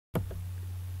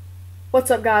What's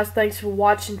up, guys? Thanks for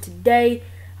watching today.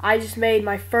 I just made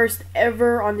my first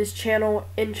ever on this channel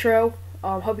intro.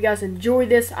 Hope you guys enjoy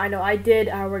this. I know I did.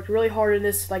 I worked really hard on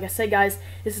this. Like I said, guys,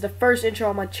 this is the first intro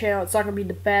on my channel. It's not going to be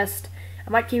the best. I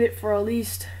might keep it for at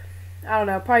least, I don't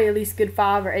know, probably at least good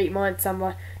 5 or 8 months. I'm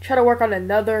going to try to work on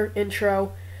another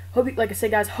intro. Like I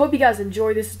said, guys, hope you guys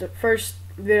enjoy. This is the first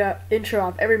intro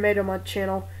I've ever made on my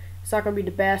channel. It's not going to be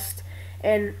the best.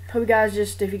 And hope you guys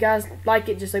if you guys like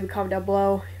it, just leave a comment down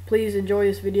below. Please enjoy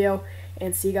this video,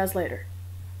 and see you guys later.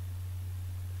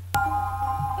 I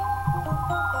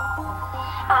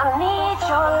need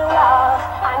your love,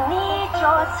 I need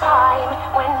your time.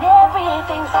 When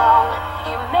everything's wrong,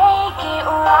 you make it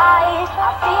right.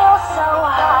 I feel so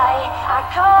high, I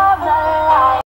come alive.